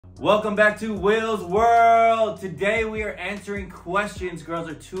Welcome back to Will's World. Today we are answering questions girls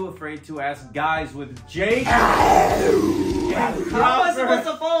are too afraid to ask guys with Jake and Crawford. How am I supposed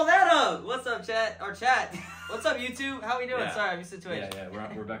to follow that up? What's up, chat? What's up, YouTube? How we doing? Yeah. Sorry, I'm situated. Yeah,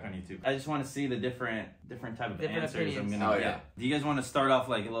 we're back on YouTube. I just want to see the different type of answers opinions. I'm gonna get. Do you guys want to start off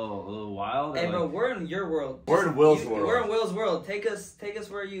like a little wild? Hey, bro, we're in your world. We're in Will's world. We're in Will's world. Take us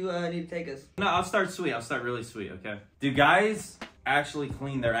where you need to take us. No, I'll start sweet. I'll start really sweet. Okay. Do guys actually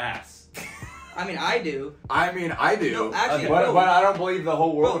clean their ass? I mean, I do. No, actually, but I don't believe the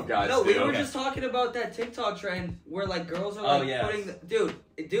whole world of guys No, do. we were just talking about that TikTok trend where like girls are like putting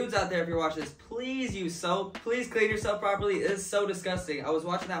dudes out there, if you're watching this, please use soap. Please clean yourself properly. It is so disgusting. I was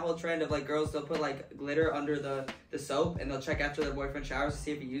watching that whole trend of like girls, they'll put like glitter under the soap and they'll check after their boyfriend showers to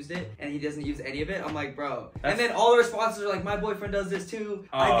see if he used it, and he doesn't use any of it. I'm like, bro. And then all the responses are like, my boyfriend does this too.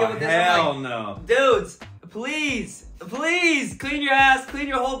 I give it this. Hell I'm like, no. Dudes, please clean your ass, clean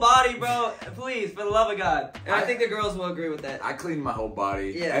your whole body, bro. Please, for the love of God. And I think the girls will agree with that. I clean my whole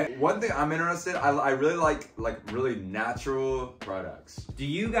body. Yeah. And one thing I'm interested, I really like really natural products. Do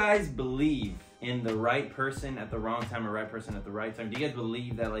you guys believe in the right person at the wrong time or right person at the right time? Do you guys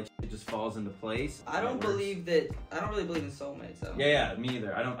believe that like it just falls into place? I don't really believe in soulmates though. Yeah, me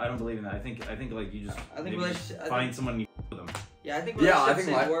either. I don't believe in that. I think like you just find someone and you with them. Yeah, I think relationships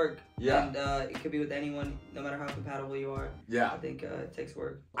take work. Yeah. And it could be with anyone, no matter how compatible you are. Yeah. I think it takes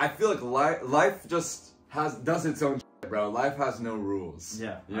work. I feel like life just does its own shit, bro. Life has no rules.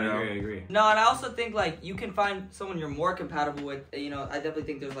 Yeah, I agree. No, and I also think like you can find someone you're more compatible with. You know, I definitely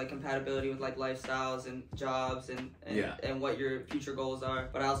think there's like compatibility with like lifestyles and jobs and what your future goals are.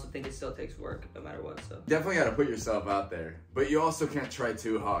 But I also think it still takes work no matter what. So definitely got to put yourself out there, but you also can't try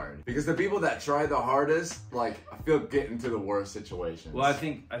too hard because the people that try the hardest, like I feel, get into the worst situations. Well, I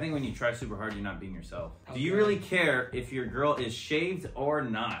think when you try super hard, you're not being yourself. Okay. Do you really care if your girl is shaved or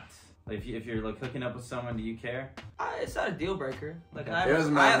not? Like if you're like hooking up with someone, do you care? It's not a deal breaker. Like it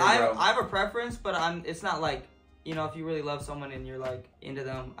doesn't matter, I have a preference, but it's not like, you know, if you really love someone and you're like into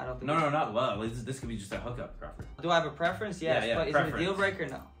them, I don't think. No, not love. This could be just a hookup, Crawford. Do I have a preference? Yes, but is it a deal breaker?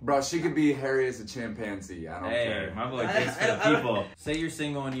 No. Bro, she could be hairy as a chimpanzee. I don't care. My boy takes for the people. Say you're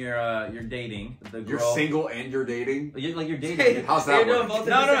single and you're dating. The girl, you're single and you're dating? You're dating. How's that work?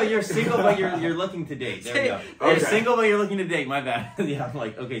 No, you're single but you're looking to date. There we go. Okay. You're single but you're looking to date. My bad. Yeah, I'm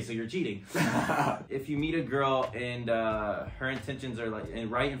like, okay, so you're cheating. If you meet a girl and her intentions are like,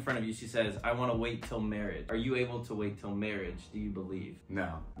 and right in front of you, she says, I want to wait till marriage. Are you able to wait till marriage? Do you believe?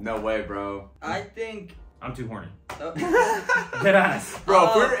 No way, bro. I think I'm too horny. Dead ass.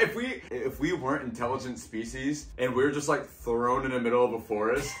 Bro, if we weren't intelligent species and we were just like thrown in the middle of a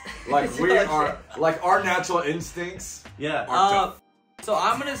forest, like we are, like our natural instincts. Yeah. So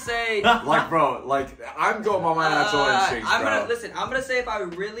I'm gonna say, like, bro, like I'm going by my natural instincts, bro. I'm gonna say if I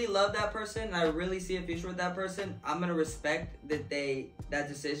really love that person and I really see a future with that person, I'm gonna respect that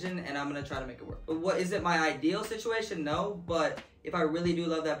decision and I'm gonna try to make it work. But what is it my ideal situation? No, but if I really do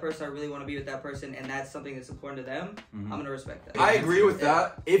love that person, I really want to be with that person, and that's something that's important to them, I'm going to respect that. I agree with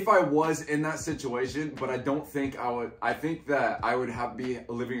that if I was in that situation, but I don't think I would. I think that I would be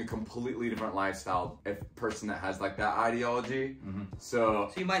living a completely different lifestyle if a person that has like that ideology. So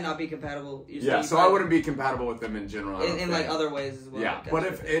you might not be compatible. So I wouldn't be compatible with them in general. In like other ways as well. Yeah, but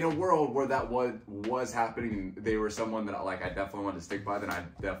if in a world where that was happening, they were someone that like I definitely wanted to stick by, then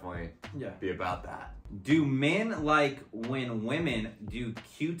I'd definitely be about that. Do men like when women do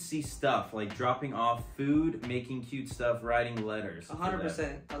cutesy stuff, like dropping off food, making cute stuff, writing letters?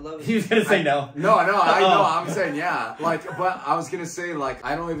 100%. I love it. He was gonna say no. No, I know. I'm saying yeah. Like, but I was gonna say like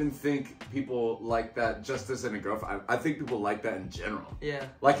I don't even think people like that just as in a girlfriend. I think people like that in general. Yeah.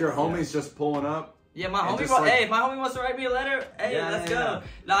 Like your homies just pulling up. Yeah, my homie. Hey, if my homie wants to write me a letter, hey, let's go.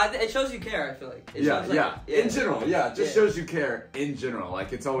 No, it shows you care. I feel like. In general, it just shows you care in general.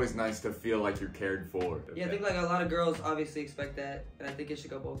 Like it's always nice to feel like you're cared for. Yeah, I think like a lot of girls obviously expect that, and I think it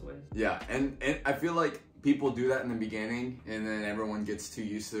should go both ways. Yeah, and I feel like people do that in the beginning, and then everyone gets too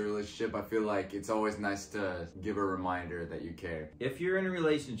used to the relationship. I feel like it's always nice to give a reminder that you care. If you're in a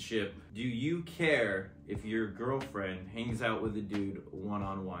relationship, do you care if your girlfriend hangs out with a dude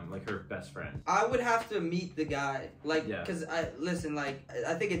one-on-one, like her best friend? I would have to meet the guy, like, because I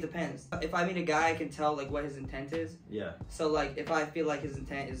think it depends. If I meet a guy, I can tell like what his intent is. Yeah. So like, if I feel like his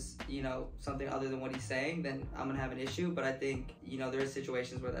intent is, you know, something other than what he's saying, then I'm gonna have an issue. But I think, you know, there are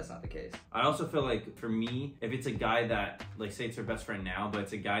situations where that's not the case. I also feel like for me, if it's a guy that, like, say it's her best friend now, but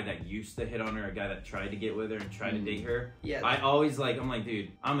it's a guy that used to hit on her, a guy that tried to get with her and tried to date her. Yeah. I'm like,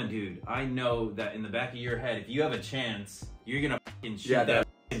 dude, I'm a dude. I know that in the back of your head, if you have a chance, you're gonna fucking shoot that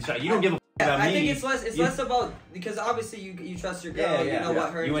shot. You don't give a I think it's less about, because obviously you trust your girl, you know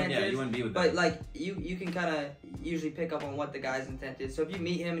what her intent is. You wouldn't be with but that. like you can kind of usually pick up on what the guy's intent is. So if you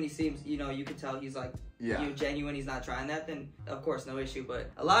meet him and he seems, you know, you can tell he's like genuine, he's not trying that, then of course no issue.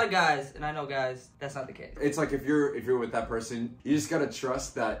 But a lot of guys, and I know guys, that's not the case. It's like if you're with that person, you just gotta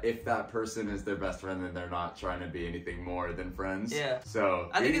trust that if that person is their best friend, then they're not trying to be anything more than friends. Yeah. So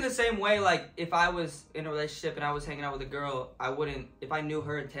I think in the same way, like if I was in a relationship and I was hanging out with a girl, I wouldn't, if I knew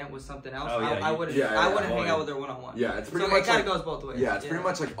her intent was something else, I wouldn't hang out with her one-on-one. Yeah, it's pretty so much it kind of goes both ways. Yeah, it's pretty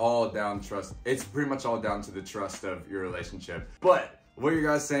much like all down trust. It's pretty much all down to the trust of your relationship. But what are you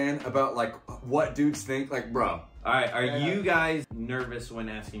guys saying about like what dudes think? Like, bro. All right, are you guys nervous when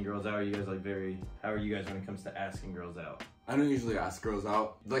asking girls out? Are you guys like how are you guys when it comes to asking girls out? I don't usually ask girls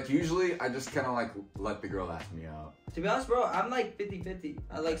out. Like, usually I just kind of like let the girl ask me out. To be honest, bro, I'm like 50-50.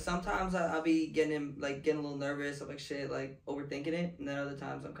 Like sometimes I'll be getting a little nervous. I'm like shit, like overthinking it, and then other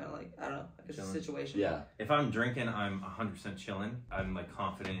times I'm kind of like, I don't know, like it's a situation. Yeah. If I'm drinking, I'm 100% chilling. I'm like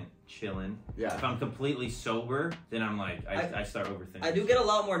confident, chilling. Yeah. If I'm completely sober, then I'm like I start overthinking. I do get a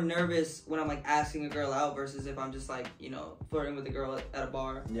lot more nervous when I'm like asking a girl out versus if I'm just like, you know, flirting with a girl at a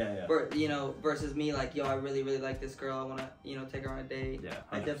bar. Yeah. You know, versus me like, yo, I really like this girl. I wanna, you know, take her on a date. Yeah. 100%.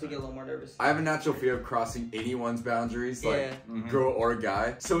 I definitely get a little more nervous. I have a natural fear of crossing anyone's boundaries, like girl or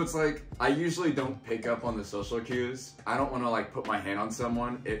guy. So it's like I usually don't pick up on the social cues. I don't want to like put my hand on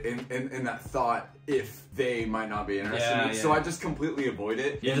someone in that thought if they might not be interested in it. So I just completely avoid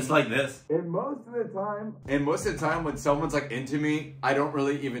it. Yeah, just like this. And most of the time when someone's like into me, I don't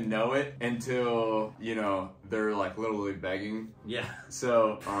really even know it until, you know, they're like literally begging. Yeah.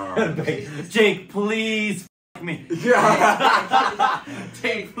 So Jake, please me. Yeah.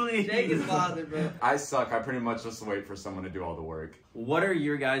 Jake, please. Jake is bothered, bro. I suck. I pretty much just wait for someone to do all the work. What are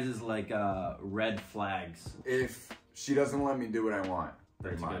your guys' like red flags? If she doesn't let me do what I want.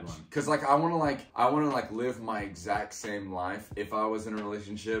 Pretty That's much, because like I want to live my exact same life if I was in a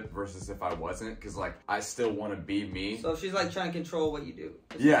relationship versus if I wasn't, because like I still want to be me. So she's like trying to control what you do.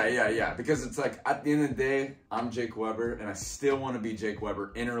 Yeah, because it's like at the end of the day, I'm Jake Weber, and I still want to be Jake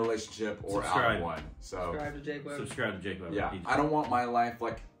Weber in a relationship or out of one. So subscribe to Jake Weber. Yeah, I don't want my life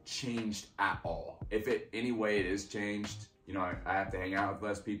like changed at all. If it any way it is changed, you know, I have to hang out with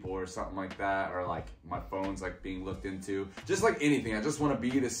less people or something like that, or like my phone's like being looked into. Just like anything, I just want to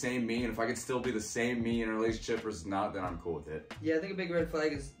be the same me, and if I could still be the same me in a relationship versus not, then I'm cool with it. Yeah, I think a big red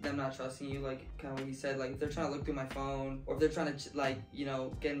flag is them not trusting you, like kind of what you said, like if they're trying to look through my phone, or if they're trying to like, you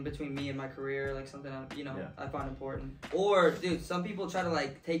know, get in between me and my career, like something I find important. Or dude, some people try to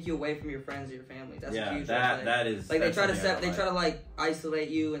like take you away from your friends or your family. That's a huge red flag. That is like they try to like isolate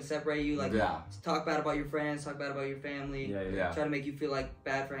you and separate you, like talk bad about your friends, talk bad about your family. Try to make you feel like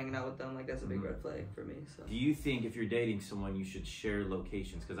bad for hanging out with them. Like that's a big red flag for me. So. Do you think if you're dating someone you should share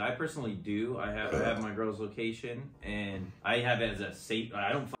locations? Because I personally do. I have my girl's location, and I have it as a safe.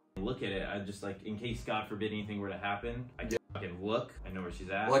 I don't look at it. I just like in case God forbid anything were to happen, I can look. I know where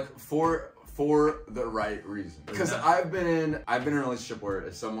she's at. Like for the right reason. Because I've been in a relationship where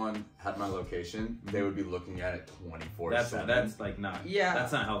if someone had my location, they would be looking at it 24/7. That's like not. Yeah,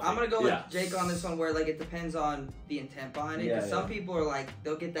 that's not healthy. I'm gonna go with Jake on this one, where like it depends on the intent behind it. Because some people are like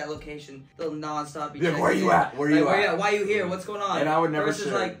they'll get that location, they'll nonstop be checking. Where you at? Where you at? Why are you here? What's going on? And I would never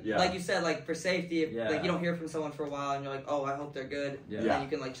versus share. like you said, like for safety, if like you don't hear from someone for a while and you're like, oh, I hope they're good. And you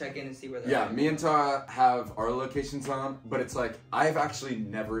can like check in and see where they're at. Yeah, me and Tara have our locations on, but it's like I've actually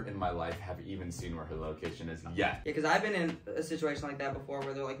never in my life have even seen where her location is yet. Yeah, because I've been in a situation like that before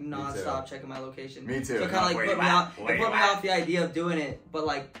where they're like non-stop checking my location. Me too. So it kind of like put me off the idea of doing it, but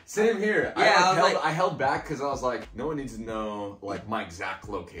like same here. Yeah, I held back because I was like, no one needs to know like my exact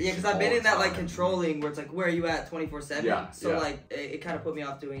location. Yeah, because I've been in that like controlling where it's like, where are you at 24/7? Yeah. So like it kind of put me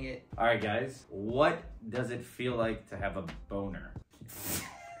off doing it. All right, guys, what does it feel like to have a boner?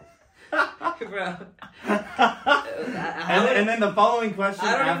 Bro. And then the following question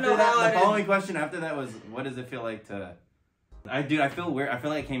after that, after that was, what does it feel like to? I feel weird. I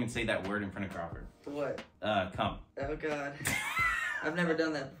feel like I can't even say that word in front of Crawford. What? Come. Oh God. I've never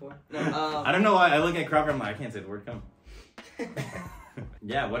done that before. No. I don't know why I look at Crawford. I'm like, I can't say the word come.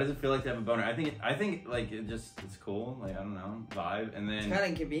 Yeah, what does it feel like to have a boner? I think like it's cool, like I don't know, vibe, and then it's kind of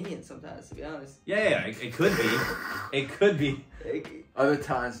inconvenient sometimes, to be honest. Yeah, it could be, it could be. Other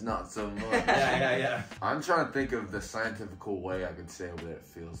times, not so much. Yeah. I'm trying to think of the scientific way I could say what it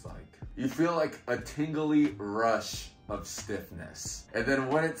feels like. You feel like a tingly rush of stiffness, and then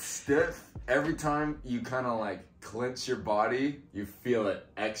when it's stiff, every time you kind of like clench your body, you feel it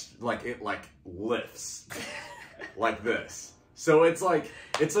extra, like it like lifts, like this. So it's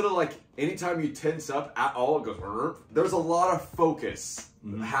sort of like anytime you tense up at all, it goes. There's a lot of focus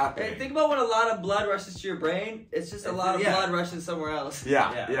happening. Hey, think about when a lot of blood rushes to your brain. It's just a lot of blood rushing somewhere else.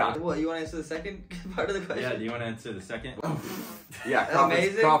 Yeah. What, you want to answer the second part of the question? Yeah, do you want to answer the second? Yeah,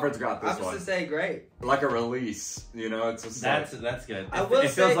 Crawford's got this one. I was to say great. Like a release, you know? It's just that's good. It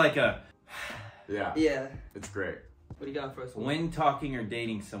feels like a... Yeah. It's great. What do you got for us? When talking or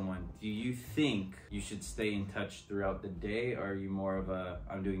dating someone, do you think you should stay in touch throughout the day, or are you more of a,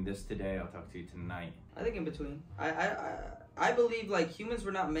 I'm doing this today, I'll talk to you tonight? I think in between. I believe like humans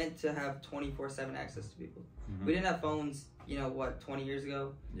were not meant to have 24/7 access to people. We didn't have phones, 20 years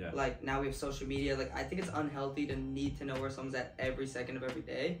ago? Yeah. Like now we have social media. Like I think it's unhealthy to need to know where someone's at every second of every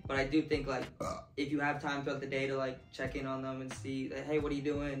day. But I do think like if you have time throughout the day to like check in on them and see, like, hey, what are you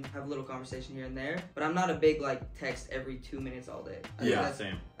doing? Have a little conversation here and there. But I'm not a big like text every 2 minutes all day.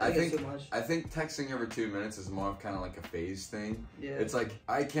 Same. I think it's too much. I think texting every 2 minutes is more of kind of like a phase thing. Yeah. It's like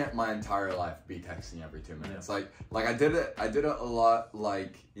I can't my entire life be texting every 2 minutes. Like I did it a lot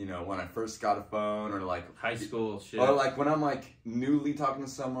like, when I first got a phone or like high school shit. Or like when I'm like newly talking to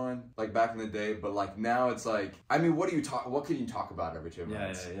someone, like back in the day, but like now it's like, I mean, what can you talk about every 2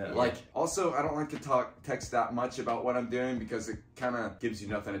 minutes? Yeah. Like also I don't like to text that much about what I'm doing because it kind of gives you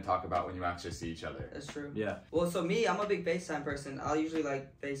nothing to talk about when you actually see each other. That's true. Yeah. Well, so me, I'm a big FaceTime person. I'll usually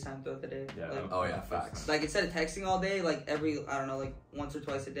like FaceTime throughout the day. Yeah. Facts. Like instead of texting all day, like like once or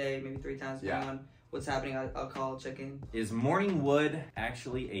twice a day, maybe 3 times depending on what's happening, I'll call, check in. Is morning wood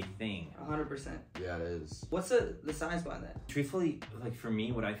actually a thing? 100%. Yeah, it is. What's the science behind that? Truthfully, like for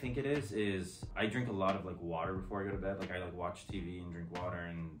me, what I think it is I drink a lot of like water before I go to bed. Like I like watch TV and drink water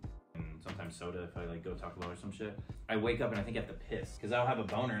and sometimes soda if I like go talk low or some shit. I wake up and I think I have to piss because I'll have a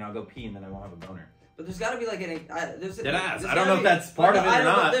boner and I'll go pee and then I won't have a boner. But there's got to be like I don't know if that's part of it or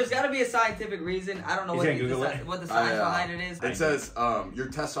not. There's got to be a scientific reason. I don't know what the science behind it is. It says your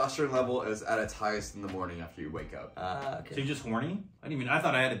testosterone level is at its highest in the morning after you wake up. Okay. So you're just horny? I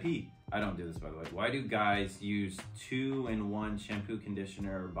thought I had to pee. I don't do this, by the way. Why do guys use 2-in-1 shampoo,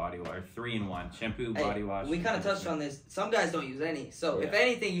 conditioner, or body wash, or 3-in-1 shampoo, body wash? We kind of touched on this. Some guys don't use any. So if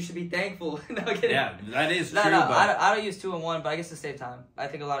anything, you should be thankful. No, yeah, that is true. No, I don't use 2-in-1, but I guess to save time. I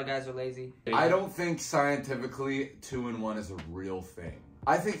think a lot of guys are lazy. I don't think scientifically 2-in-1 is a real thing.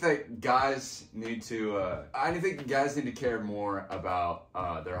 I think that guys need to. I think guys need to care more about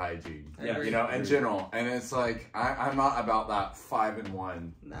their hygiene. In general. And it's like I'm not about that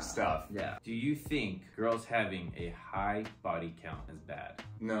 5-in-1 stuff. Yeah. Do you think girls having a high body count is bad?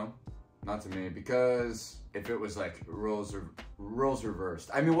 No, not to me. Because if it was like roles reversed,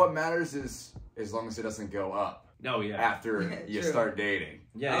 I mean, what matters is as long as it doesn't go up. Oh yeah. After you start dating.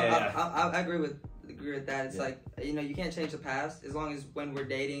 I agree with that. It's like, you can't change the past. As long as when we're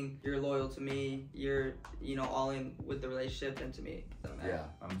dating, you're loyal to me, you're, all in with the relationship, and to me, it doesn't matter.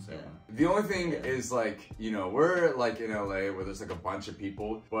 Yeah. I'm saying. The only thing is like, we're like in LA where there's like a bunch of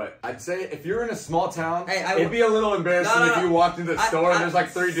people, but I'd say if you're in a small town, it'd be a little embarrassing if you walked into the store and there's like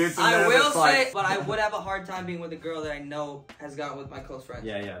 3 dudes in there. I will say, but I would have a hard time being with a girl that I know has gotten with my close friends.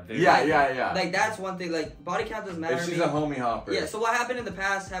 Yeah. Like that's one thing, like body count doesn't matter. If she's a homie hopper. Yeah, so what happened in the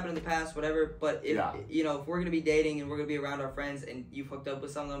past, whatever, but if, if we're gonna be dating and we're gonna be around our friends and you've hooked up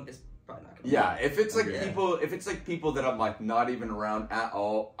with some of them, it's probably not gonna if it's like people that I'm like not even around at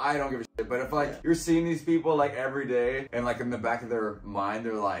all, I don't give a shit. But if like you're seeing these people like every day and like in the back of their mind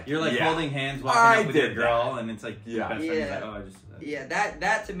they're like, you're like holding hands walking up with your girl and it's like your best friend is like, oh, I just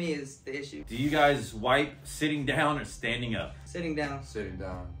that to me is the issue. Do you guys wipe sitting down or standing up? Sitting down.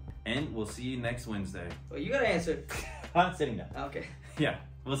 And we'll see you next Wednesday. Well, you gotta answer. I'm sitting down. Okay. Yeah.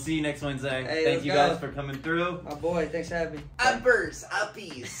 We'll see you next Wednesday. Hey, thank you guys for coming through. My boy, thanks for having me. Uppers,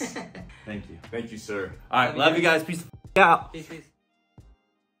 uppies. Thank you. Thank you, sir. All right, love you guys. Peace out. Peace.